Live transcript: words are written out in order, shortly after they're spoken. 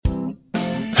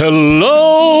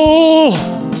Hello,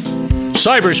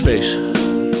 cyberspace.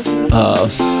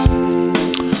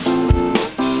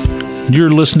 You're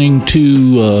listening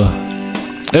to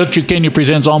El Chuqueño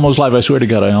Presents Almost Live. I swear to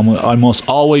God, I almost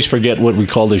always forget what we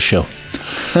call this show.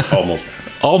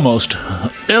 Almost.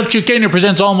 El Chuqueño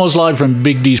Presents Almost Live from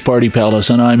Big D's Party Palace,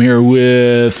 and I'm here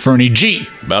with Fernie G.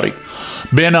 Howdy.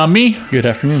 Ben Ami. Good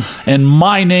afternoon. And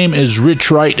my name is Rich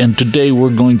Wright, and today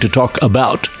we're going to talk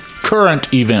about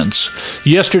current events.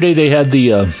 Yesterday they had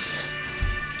the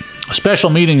special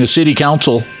meeting of City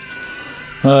Council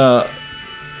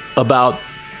about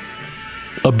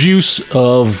abuse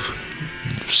of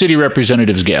city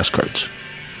representatives' gas cards.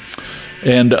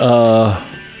 And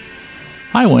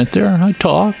I went there, I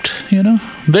talked,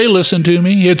 They listened to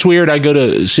me. It's weird, I go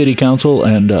to City Council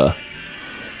and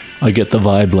I get the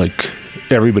vibe like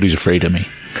everybody's afraid of me,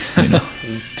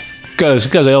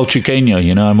 Because El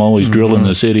Chuqueño, I'm always drilling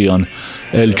the city on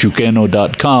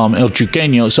elchuqueno.com, El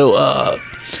Chuqueño. So,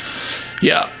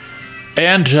 yeah.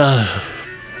 And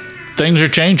things are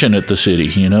changing at the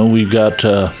city. We've got,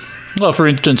 for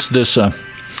instance, this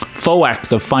FOAC,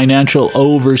 the Financial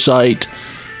Oversight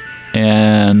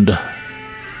and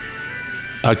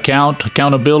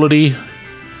Accountability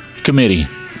Committee.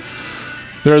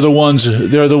 They're the ones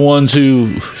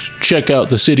who check out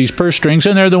the city's purse strings,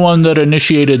 and they're the one that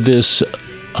initiated this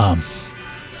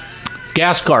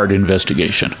gas card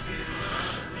investigation.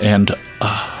 And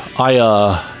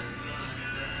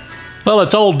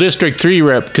it's old District 3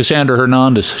 rep Cassandra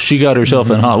Hernandez. She got herself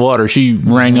in hot water. She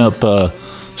rang up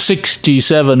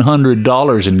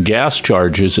 $6,700 in gas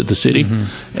charges at the city,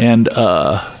 and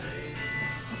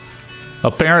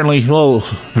apparently,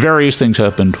 various things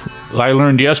happened. I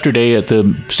learned yesterday at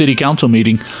the city council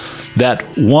meeting that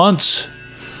once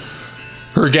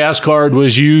her gas card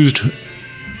was used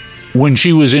when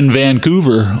she was in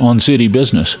Vancouver on city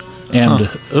business. And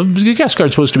the gas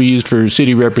card's supposed to be used for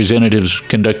city representatives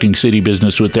conducting city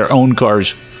business with their own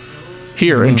cars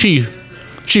here. And she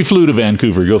flew to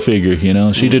Vancouver, go figure,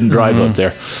 She didn't drive up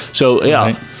there. So, yeah.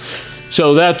 Right.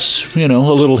 So that's, a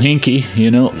little hinky,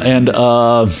 And,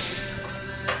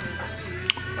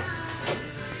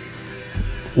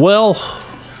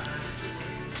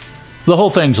 the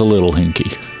whole thing's a little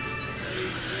hinky.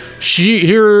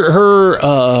 Her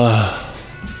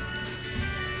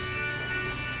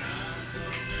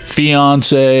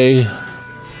fiance,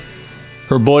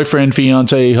 her boyfriend,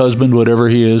 fiance, husband, whatever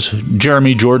he is,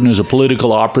 Jeremy Jordan, is a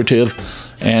political operative,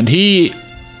 and he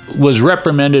was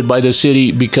reprimanded by the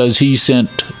city because he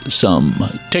sent some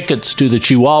tickets to the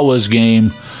Chihuahuas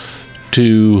game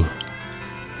to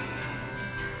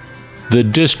the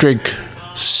District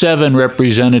 7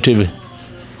 representative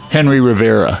Henry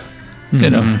Rivera,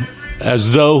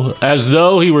 as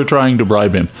though he were trying to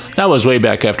bribe him. That was way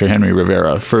back after Henry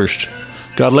Rivera first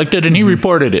got elected, and he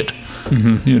reported it.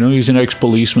 He's an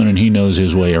ex-policeman and he knows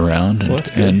his way around.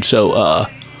 And so,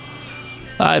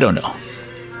 I don't know.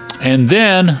 And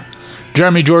then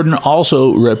Jeremy Jordan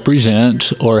also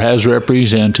represents or has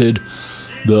represented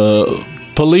the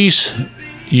police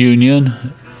union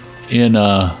in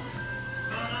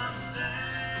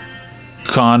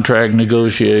contract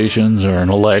negotiations or an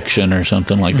election or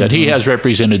something like that. He has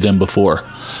represented them before.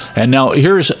 And now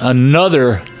here's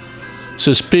another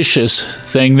suspicious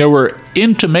thing. There were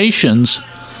intimations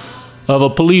of a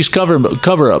police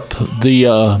cover-up.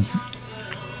 The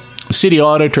city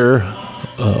auditor,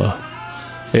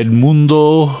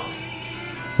 Edmundo,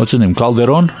 what's his name,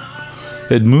 Calderon?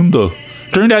 Edmundo.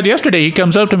 Turned out yesterday, he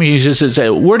comes up to me, he just says,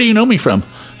 "Where do you know me from?"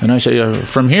 And I say,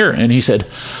 "From here." And he said,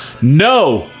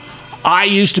 "No, I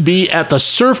used to be at the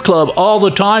surf club all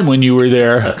the time when you were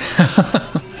there."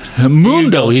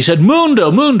 Mundo. He said,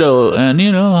 Mundo. And,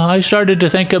 I started to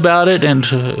think about it, and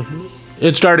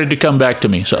it started to come back to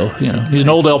me. So, he's an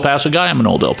old El Paso guy. I'm an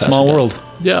old El Paso guy. Small world.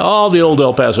 Yeah, all the old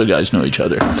El Paso guys know each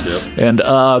other. Yep. And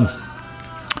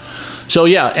so,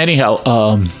 yeah, anyhow,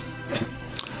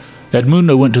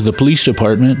 Edmundo went to the police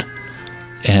department,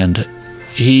 and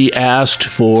he asked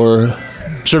for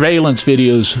surveillance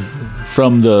videos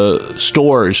from the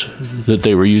stores that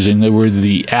they were using. They were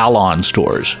the Alon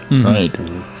stores, right?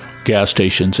 Gas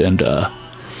stations, and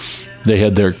they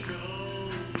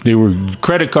were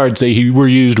credit cards they were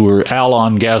used were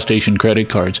Alon gas station credit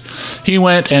cards. He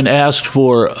went and asked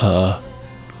for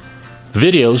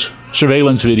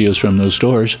surveillance videos from those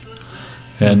stores,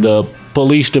 and the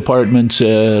police department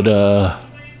said,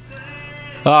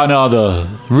 no, the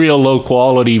real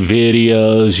low-quality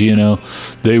videos,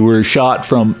 they were shot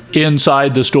from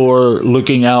inside the store,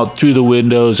 looking out through the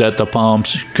windows at the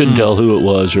pumps. Couldn't tell who it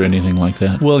was or anything like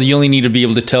that. Well, you only need to be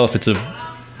able to tell if it's a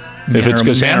if it's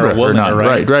Cassandra or not.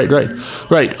 Right.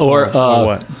 Or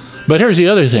what? But here's the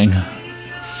other thing.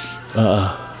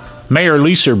 Mayor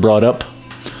Leeser brought up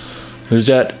is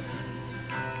that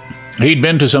he'd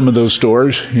been to some of those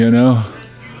stores, and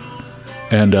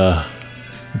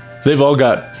they've all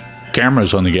got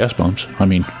cameras on the gas pumps. I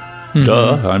mean,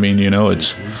 duh. I mean,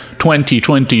 it's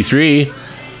 2023.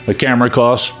 A camera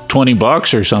costs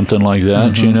 $20 or something like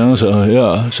that,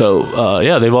 So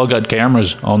yeah. They've all got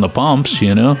cameras on the pumps,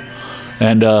 and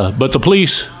but the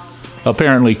police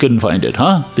apparently couldn't find it,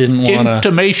 huh? Didn't want to.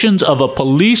 Intimations of a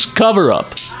police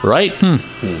cover-up, right?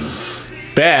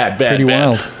 Bad. Pretty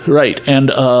wild. Right, and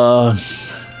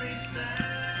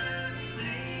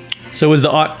so is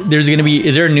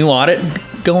there a new audit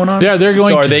going on? Yeah, they're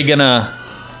going. So are they gonna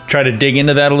try to dig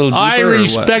into that a little deeper?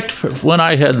 When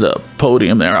I had the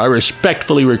podium there, I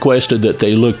respectfully requested that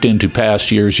they looked into past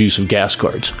years' use of gas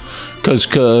cards. Because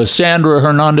Cassandra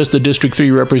Hernandez, the District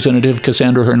 3 representative,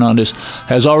 Cassandra Hernandez,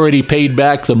 has already paid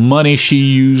back the money she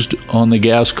used on the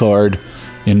gas card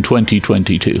in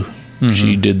 2022.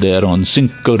 She did that on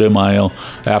Cinco de Mayo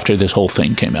after this whole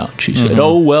thing came out. She said,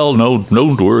 oh, well, no,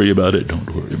 don't worry about it. Don't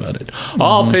worry about it.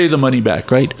 I'll pay the money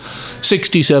back, right?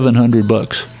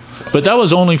 $6,700. But that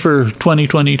was only for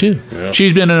 2022. Yeah.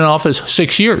 She's been in office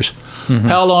 6 years.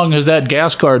 How long has that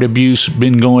gas card abuse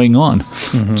been going on?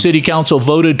 City Council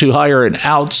voted to hire an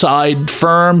outside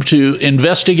firm to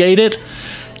investigate it,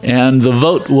 and the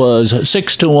vote was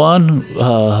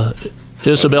 6-1.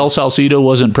 Isabel Salcido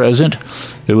wasn't present.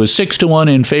 It was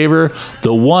 6-1 in favor.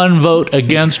 The one vote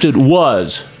against it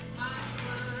was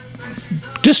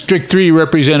District 3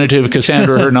 Representative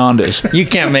Cassandra Hernandez. You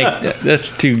can't make that. That's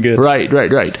too good. Right.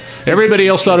 Everybody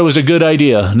else thought it was a good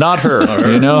idea, not her,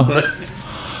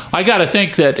 I got to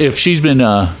think that if she's been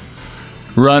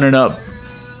running up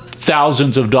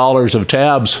thousands of dollars of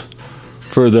tabs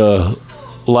for the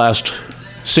last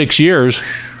 6 years,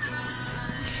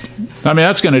 I mean,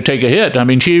 that's going to take a hit. I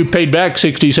mean, she paid back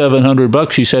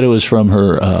 $6,700. She said it was from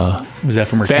her was that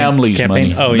from her family's campaign?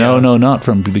 money. Oh, yeah. No, not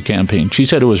from the campaign. She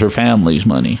said it was her family's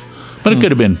money. But it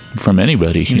could have been from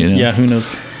anybody, Yeah, who knows?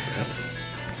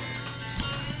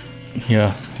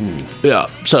 Yeah. Yeah,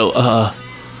 so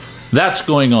that's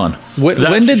going on.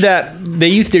 When did that... There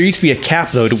used to be a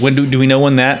cap, though. Do we know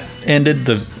when that ended?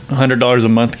 The $100 a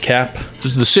month cap?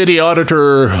 The city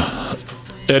auditor,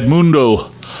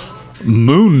 Edmundo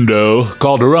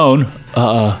Calderon,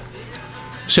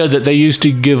 said that they used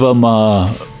to give them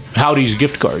Howdy's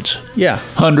gift cards. Yeah.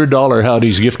 $100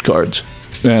 Howdy's gift cards.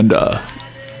 And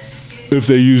if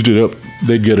they used it up,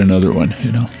 they'd get another one,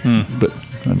 But,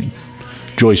 I mean,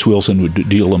 Joyce Wilson would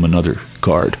deal them another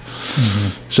card.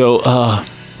 So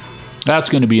that's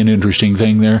going to be an interesting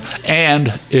thing there.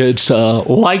 And it's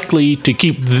likely to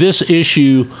keep this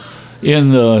issue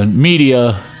in the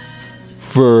media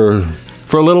for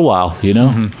a little while,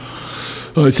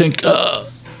 I think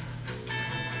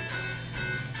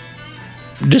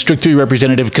District 3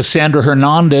 Representative Cassandra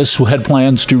Hernandez, who had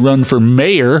plans to run for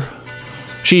mayor,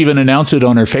 she even announced it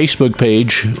on her Facebook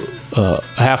page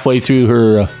halfway through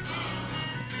her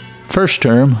first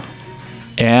term,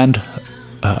 and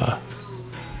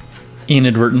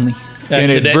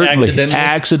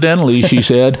accidentally, she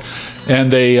said,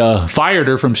 and they fired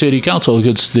her from city council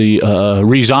against the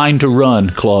resign to run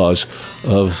clause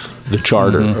of the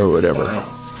charter or whatever.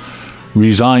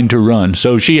 Resign to run.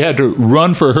 So she had to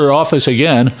run for her office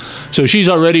again. So she's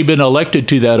already been elected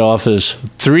to that office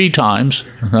 3 times,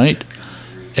 right?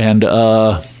 And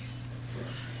well,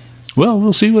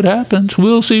 we'll see what happens.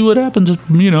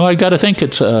 I got to think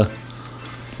it's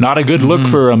not a good look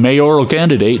for a mayoral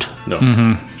candidate. No.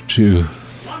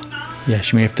 Yeah,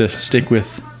 she may have to stick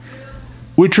with.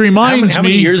 Which reminds how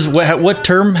many years? What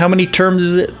term? How many terms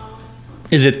is it?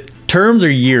 Is it terms or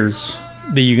years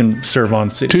that you can serve on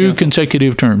city 2 council?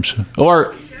 consecutive terms,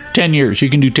 or 10 years. You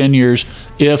can do 10 years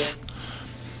if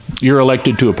you're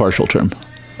elected to a partial term.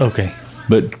 Okay.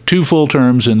 But 2 full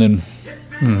terms and then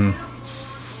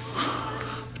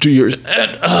 2 years.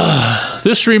 And,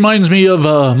 this reminds me of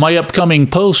my upcoming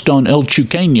post on El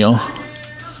Chuqueño.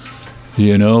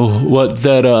 What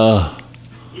that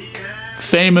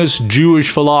famous Jewish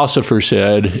philosopher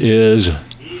said is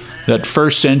that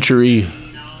first century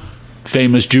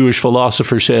famous Jewish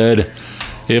philosopher said,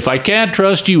 if I can't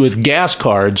trust you with gas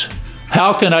cards,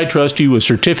 how can I trust you with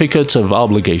certificates of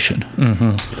obligation?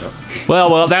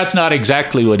 Well, that's not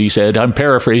exactly what he said. I'm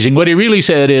paraphrasing. What he really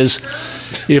said is,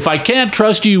 if I can't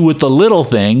trust you with the little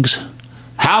things,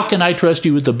 how can I trust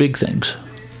you with the big things?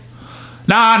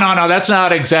 No, that's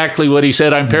not exactly what he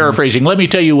said. I'm paraphrasing. Let me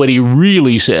tell you what he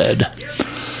really said.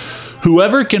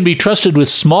 Whoever can be trusted with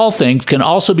small things can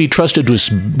also be trusted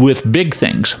with big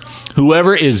things.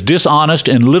 Whoever is dishonest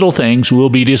in little things will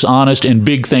be dishonest in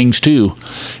big things too.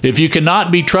 If you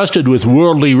cannot be trusted with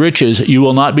worldly riches, you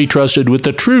will not be trusted with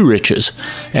the true riches.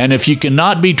 And if you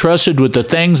cannot be trusted with the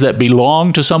things that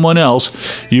belong to someone else,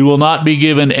 you will not be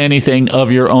given anything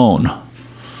of your own.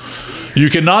 You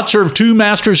cannot serve two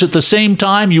masters at the same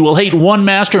time. You will hate one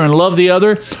master and love the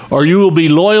other, or you will be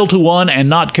loyal to one and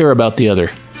not care about the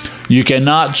other. You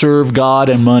cannot serve God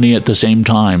and money at the same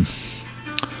time.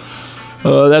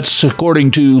 That's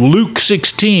according to Luke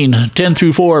 16, 10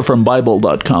 through 4 from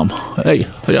Bible.com. Hey,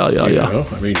 yeah. Well,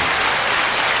 I mean,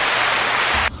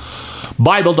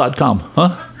 Bible.com, huh?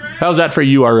 How's that for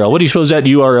URL? What do you suppose that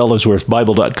URL is worth?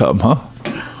 Bible.com, huh?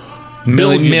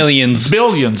 Millions.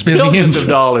 Billions of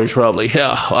dollars, probably.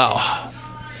 Yeah, wow.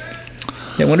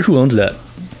 Yeah, I wonder who owns that.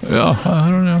 Yeah, I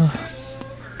don't know.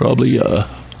 Probably,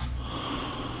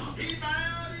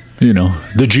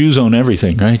 the Jews own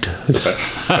everything, right?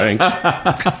 thanks.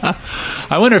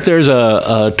 I wonder if there's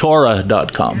a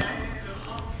Torah.com.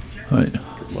 Right.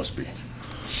 Must be.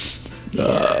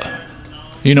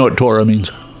 You know what Torah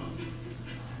means?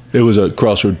 It was a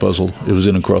crossword puzzle. It was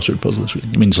in a crossword puzzle this week.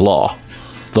 It means law.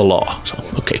 The law. So,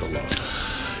 okay.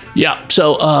 Yeah,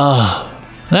 so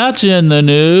that's in the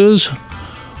news.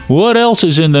 What else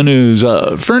is in the news?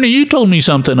 Fernie, you told me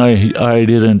something I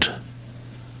didn't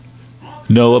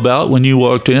know about when you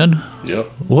walked in. Yep.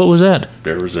 What was that?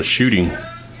 There was a shooting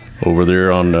over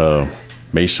there on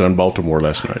Mesa in Baltimore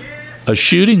last night. A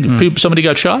shooting? Somebody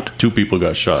got shot? 2 people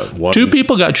got shot. Two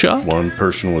people got shot? One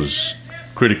person was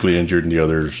critically injured and the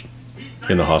other's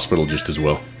in the hospital just as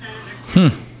well.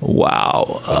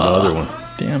 Wow. Another one.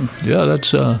 Damn. Yeah,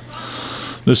 that's the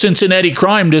Cincinnati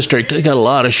Crime District. They got a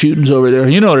lot of shootings over there.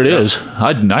 You know what it is.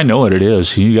 I know what it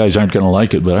is. You guys aren't going to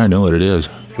like it, but I know what it is.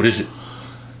 What is it?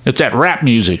 It's that rap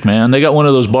music, man. They got one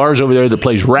of those bars over there that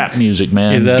plays rap music,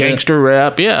 man. Is that Gangster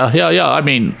rap. Yeah. I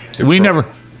mean, we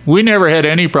never had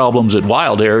any problems at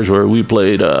Wild Hairs where we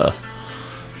played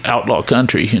outlaw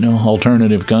country,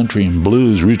 alternative country and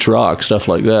blues, roots rock, stuff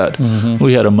like that. Mm-hmm.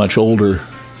 We had a much older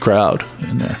crowd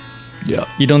in there. Yeah.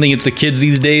 You don't think it's the kids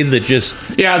these days that just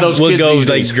those will kids go these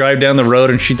days. drive down the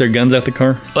road and shoot their guns out the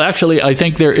car? Well, actually, I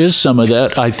think there is some of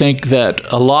that. I think that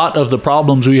a lot of the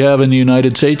problems we have in the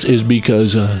United States is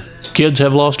because kids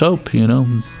have lost hope,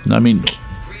 I mean,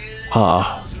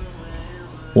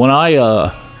 when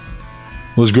I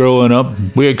was growing up,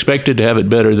 we expected to have it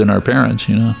better than our parents,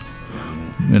 and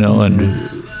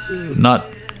not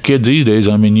kids these days.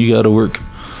 I mean, you got to work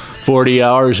 40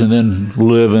 hours and then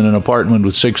live in an apartment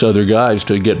with 6 other guys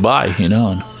to get by,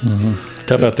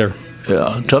 Tough out there.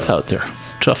 Yeah, tough out there.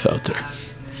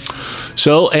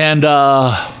 So, and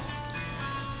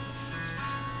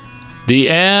the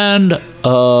end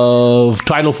of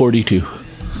Title 42.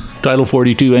 Title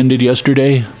 42 ended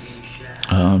yesterday.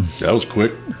 That was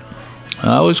quick.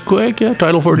 That was quick, yeah.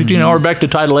 Title 42. Now we're back to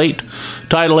Title 8.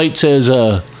 Title 8 says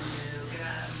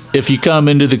if you come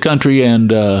into the country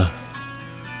and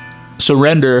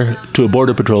surrender to a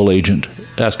Border Patrol agent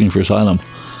asking for asylum,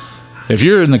 if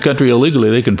you're in the country illegally,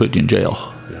 they can put you in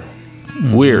jail. Yeah.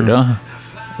 Weird, huh?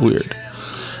 Weird.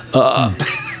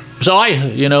 So I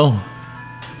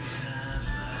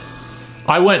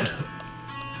went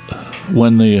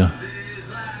when the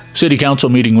city council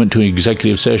meeting went to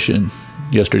executive session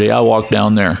yesterday. I walked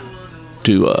down there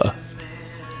to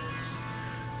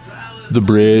the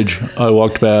bridge. I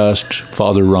walked past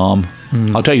Father Rom.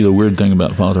 I'll tell you the weird thing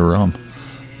about Father Rom.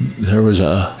 There was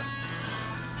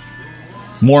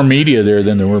more media there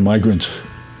than there were migrants.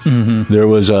 Mm-hmm. There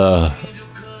was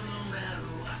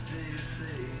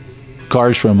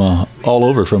cars from all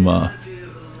over, from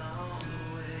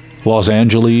Los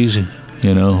Angeles,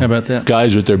 How about that?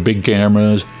 Guys with their big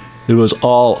cameras. It was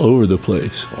all over the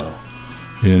place. Wow.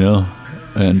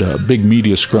 And big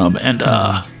media scrum. And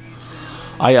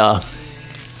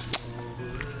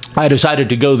I decided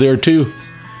to go there too,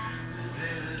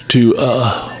 to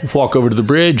walk over to the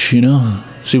bridge,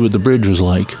 see what the bridge was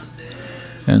like.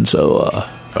 And so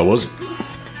How was it?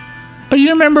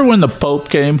 you remember when the Pope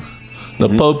came? The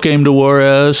Pope came to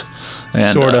Juarez,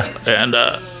 and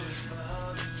Sorta.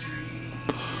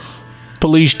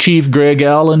 Police Chief Greg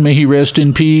Allen, may he rest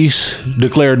in peace,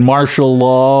 declared martial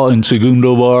law in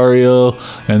Segundo Barrio,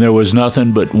 and there was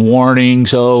nothing but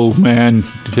warnings. Oh, man,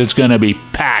 it's going to be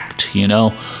packed,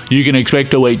 You can expect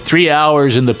to wait 3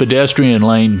 hours in the pedestrian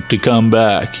lane to come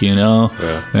back, Yeah.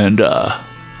 And,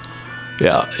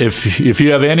 if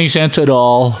you have any sense at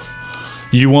all,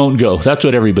 you won't go. That's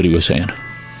what everybody was saying.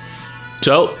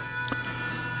 So,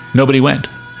 nobody went.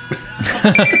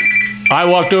 I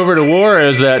walked over to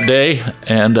Juarez that day,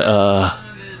 and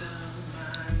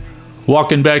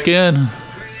walking back in,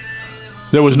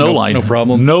 there was no line. No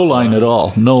problem. No line at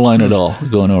all. No line at all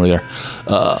going over there.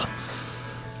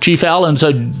 Chief Allen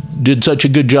did such a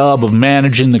good job of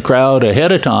managing the crowd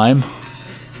ahead of time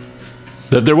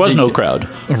that there was no crowd.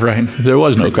 Right. There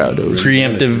was no crowd. It was,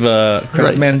 Preemptive crowd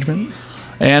Right. management.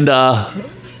 and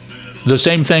the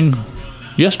same thing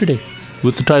yesterday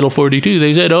with the Title 42.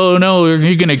 They said, oh, no,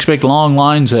 you're going to expect long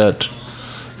lines at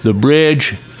the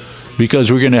bridge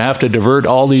because we're going to have to divert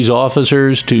all these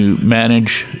officers to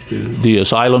manage the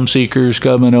asylum seekers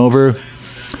coming over.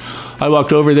 I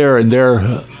walked over there, and they're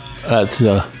at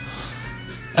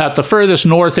the furthest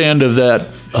north end of that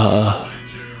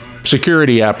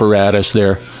security apparatus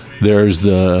there's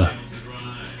the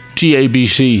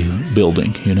TABC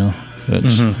building, you know.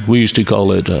 We used to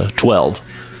call it 12.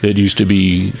 It used to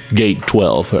be Gate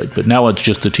 12, right? But now it's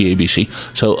just the TABC.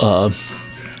 So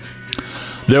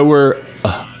there were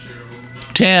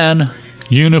 10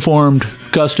 uniformed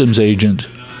customs agents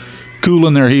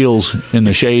cooling their heels in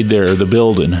the shade there of the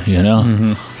building, you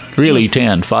know. Really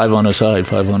 10, 5 on a side,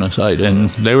 5 on a side. And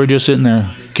they were just sitting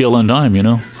there killing time, you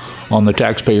know, on the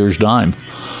taxpayer's dime.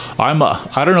 I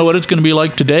don't know what it's going to be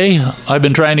like today. I've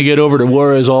been trying to get over to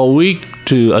Juarez all week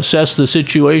to assess the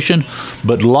situation,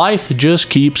 but life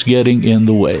just keeps getting in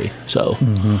the way. So,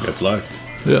 That's life.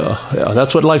 yeah,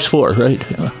 that's what life's for, right?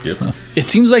 Yeah. Yep. It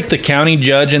seems like the county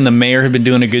judge and the mayor have been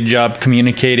doing a good job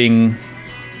communicating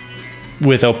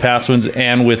with El Pasoans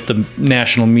and with the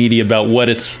national media about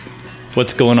what's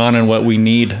going on and what we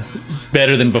need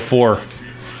better than before.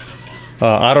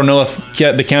 I don't know if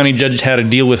the county judge had a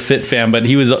deal with FitFam, but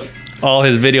all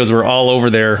his videos were all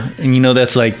over there, and you know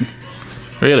that's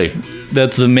Really?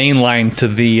 that's the main line to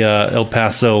the El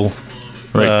Paso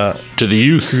Right. To the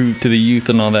youth, to the youth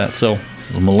and all that. So,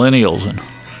 the millennials, and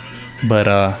but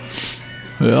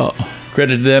yeah.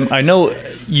 credit to them. I know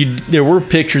there were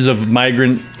pictures of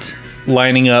migrants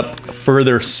lining up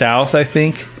further south, I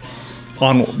think,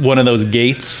 on one of those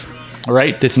gates.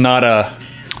 Right. It's not a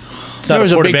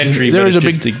port of entry. There but was a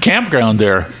it's big just campground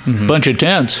there, bunch of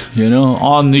tents, you know,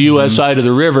 on the U.S. side of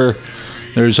the river.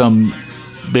 There's some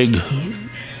big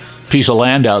piece of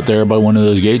land out there by one of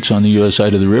those gates on the U.S.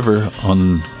 side of the river,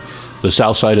 on the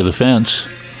south side of the fence.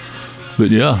 But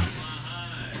yeah,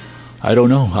 I don't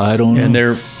know. and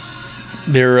they're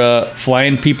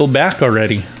flying people back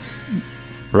already.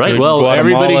 right. To Well,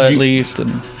 Guatemala at least,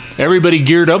 and everybody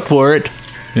geared up for it.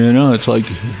 You know, it's like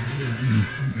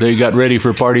they got ready for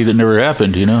a party that never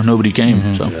happened. You know, nobody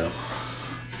came. So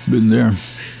been there.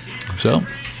 So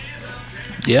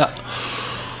yeah.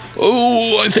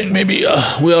 Oh, I think maybe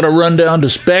we ought to run down to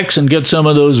Specs and get some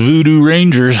of those Voodoo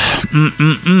Rangers.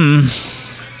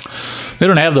 They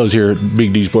don't have those here at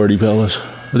Big D's Party Palace.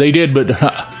 They did, but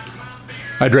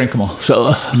I drank them all. So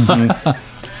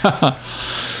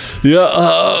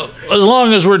yeah, as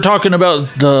long as we're talking about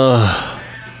the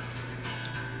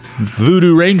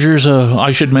Voodoo Rangers,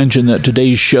 I should mention that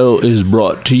today's show is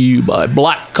brought to you by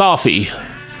Black Coffee.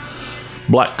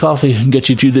 Black Coffee can get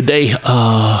you through the day.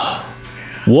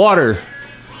 Water,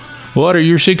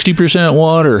 you're 60%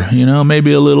 water, you know,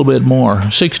 maybe a little bit more.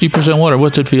 60% water,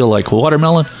 what's it feel like?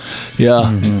 Watermelon?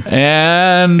 Yeah.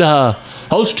 And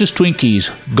Hostess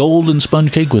Twinkies, golden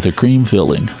sponge cake with a cream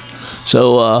filling.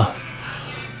 So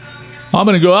I'm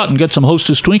going to go out and get some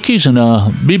Hostess Twinkies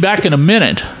and be back in a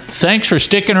minute. Thanks for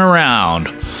sticking around.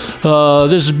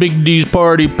 This is Big D's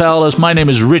Party Palace. My name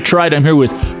is Rich Wright. I'm here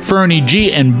with Fernie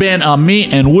G and Ben Ami,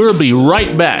 and we'll be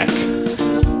right back.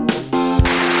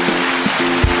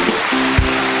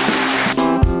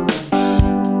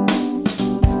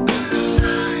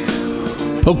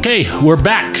 Okay, we're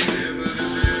back.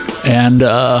 And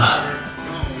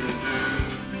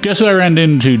guess who I ran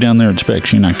into down there at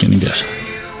Specs? You're not going to guess.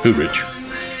 Who, Rich?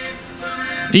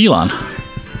 Elon.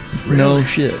 no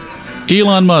shit.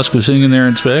 Elon Musk was sitting there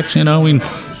in Specs. You know, we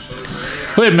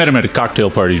had met him at cocktail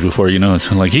parties before. You know,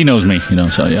 it's like he knows me. You know,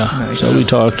 so yeah. Nice. So we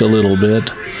talked a little bit.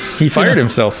 He fired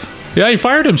himself. Yeah, he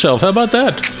fired himself. How about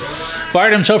that?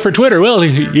 Fired himself for Twitter. Well,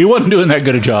 he wasn't doing that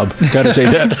good a job. Got to say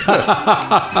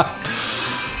that.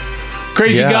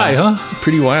 Crazy Yeah. guy, huh?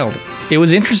 Pretty wild. It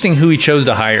was interesting who he chose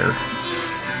to hire.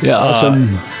 Yeah,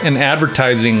 awesome. An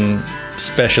advertising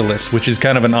specialist, which is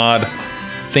kind of an odd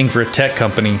thing for a tech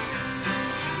company.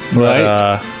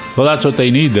 Right. Well, that's what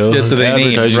they need, though. That's what they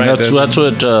need, Advertising. right. That's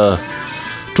what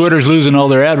Twitter's losing all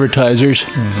their advertisers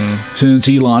since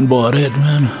Elon bought it,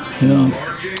 man. You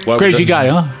know, crazy guy,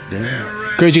 huh? Yeah.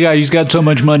 Crazy guy. He's got so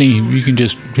much money. He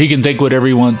can think whatever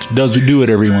he wants. Do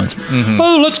whatever he wants.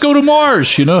 Oh, let's go to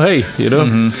Mars. You know, hey, you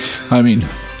know. I mean,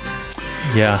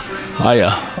 Yeah.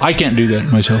 I can't do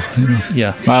that myself. You know.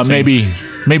 Yeah. Maybe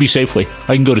Safeway.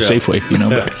 I can go to Safeway. You know,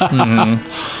 but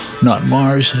not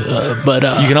Mars. But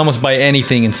You can almost buy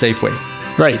anything in Safeway.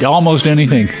 right, almost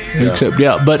anything except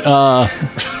But how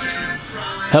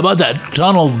about that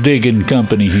tunnel digging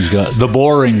company he's got? The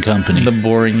boring company. The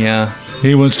boring, yeah.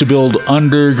 He wants to build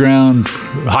underground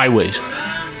highways.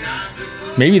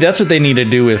 Maybe that's what they need to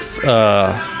do with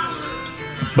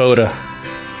Boda.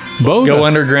 Go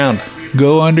underground.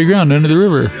 Go underground under the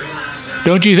river.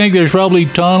 Don't you think there's probably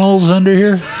tunnels under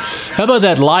here? How about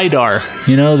that LiDAR?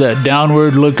 You know, that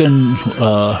downward looking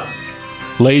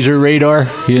laser radar,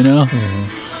 you know?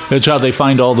 That's how they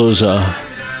find all those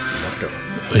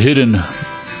hidden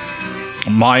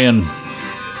Mayan,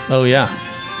 Oh, yeah.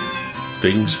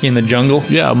 Things. In the jungle.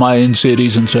 Mayan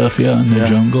cities and stuff, in the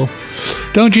jungle.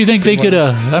 Don't you think they could,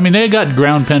 they got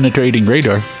ground penetrating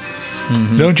radar.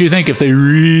 Don't you think if they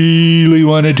really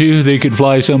wanted to, they could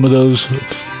fly some of those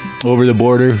over the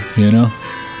border, you know?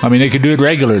 I mean, they could do it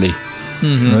regularly,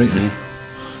 right?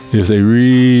 If they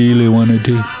really wanted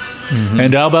to.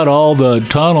 And how about all the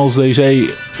tunnels they say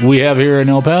we have here in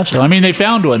El Paso? I mean, they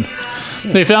found one.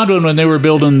 They found one when they were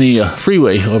building the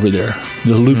freeway over there,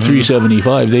 the Loop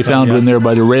 375. They found one there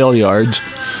by the rail yards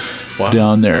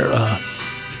down there.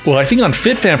 Well, I think on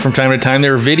FitFam from time to time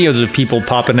there are videos of people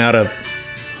popping out of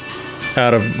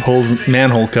holes,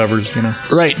 manhole covers, you know.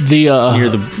 Right, near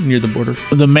the border.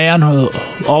 The manhole,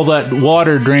 all that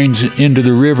water drains into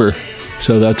the river,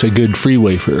 so that's a good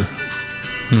freeway for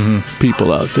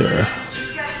people out there.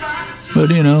 But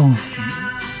you know,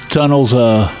 tunnels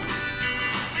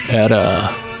at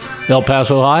El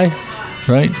Paso High,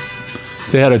 right?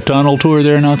 They had a tunnel tour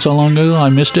there not so long ago. I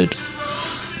missed it.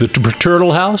 The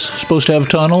Turtle House supposed to have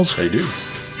tunnels. They do.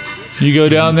 You go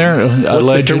down there,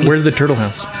 allegedly. Where's the Turtle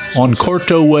House? On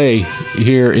Corto Way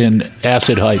here in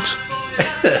Acid Heights.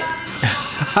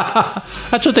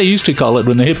 That's what they used to call it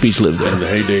when the hippies lived there. In the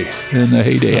heyday. In the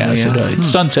heyday, Acid Heights.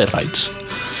 Sunset Heights.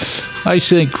 I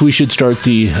think we should start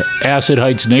the Acid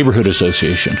Heights Neighborhood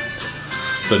Association.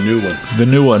 The new one. The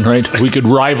new one, right? We could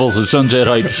rival the Sunset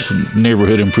Heights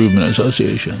Neighborhood Improvement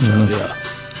Association. So,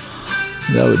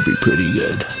 that would be pretty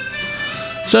good.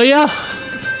 So,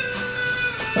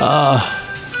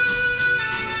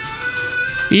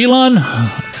 Elon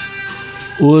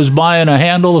was buying a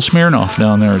handle of Smirnoff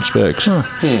down there at Specs.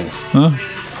 Smirnoff.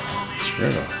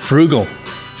 Frugal,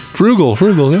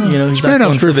 yeah. You know, he's not Smirnoff's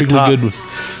going for the perfectly top. good.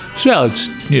 So it's,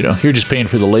 you know, you're just paying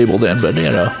for the label then, but, you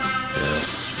know.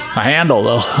 A handle,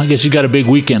 though. I guess you got a big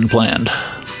weekend planned. What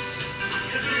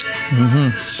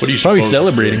do you Probably suppose-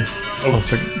 celebrating.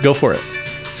 Sorry. Go for it.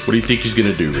 What do you think he's going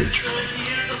to do, Rich?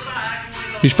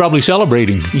 He's probably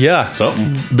celebrating. Yeah.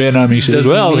 Something. Ben says,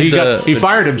 Doesn't well, need he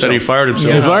fired himself. That he fired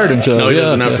himself. He fired himself. No, he yeah,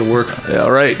 doesn't have to work. Yeah,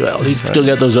 right. Well, he's still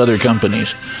got those other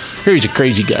companies. Here, he's a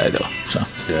crazy guy, though. So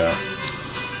Yeah.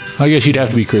 I guess you'd have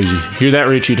to be crazy. You're that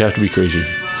rich, you'd have to be crazy.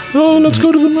 Oh, let's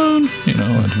go to the moon. You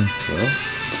know.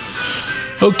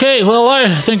 Okay, well,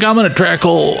 I think I'm going to track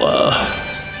old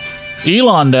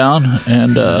Elon down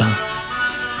and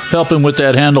help him with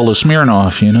that handle of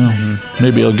Smirnoff, you know.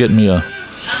 Maybe he'll get me a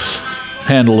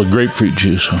handle of grapefruit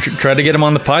juice. Try to get him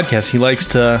on the podcast. He likes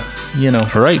to, you know.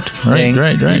 Right. Hang.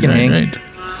 You can hang.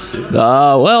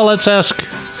 Well, let's ask,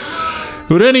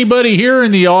 would anybody here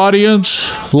in the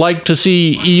audience like to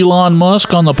see Elon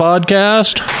Musk on the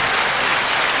podcast?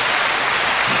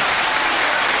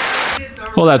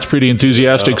 Well, that's pretty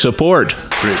enthusiastic support.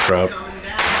 Great crowd.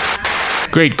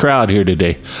 Great crowd here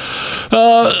today.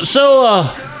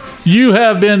 You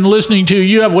have been listening to,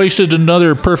 you have wasted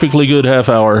another perfectly good half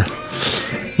hour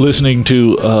listening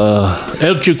to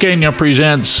El Chuqueña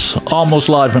Presents Almost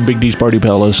Live from Big D's Party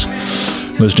Palace.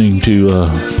 Listening to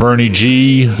Bernie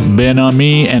G, Ben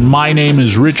Ami, and my name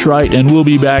is Rich Wright, and we'll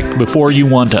be back before you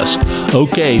want us.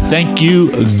 Okay, thank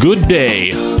you. Good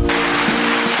day.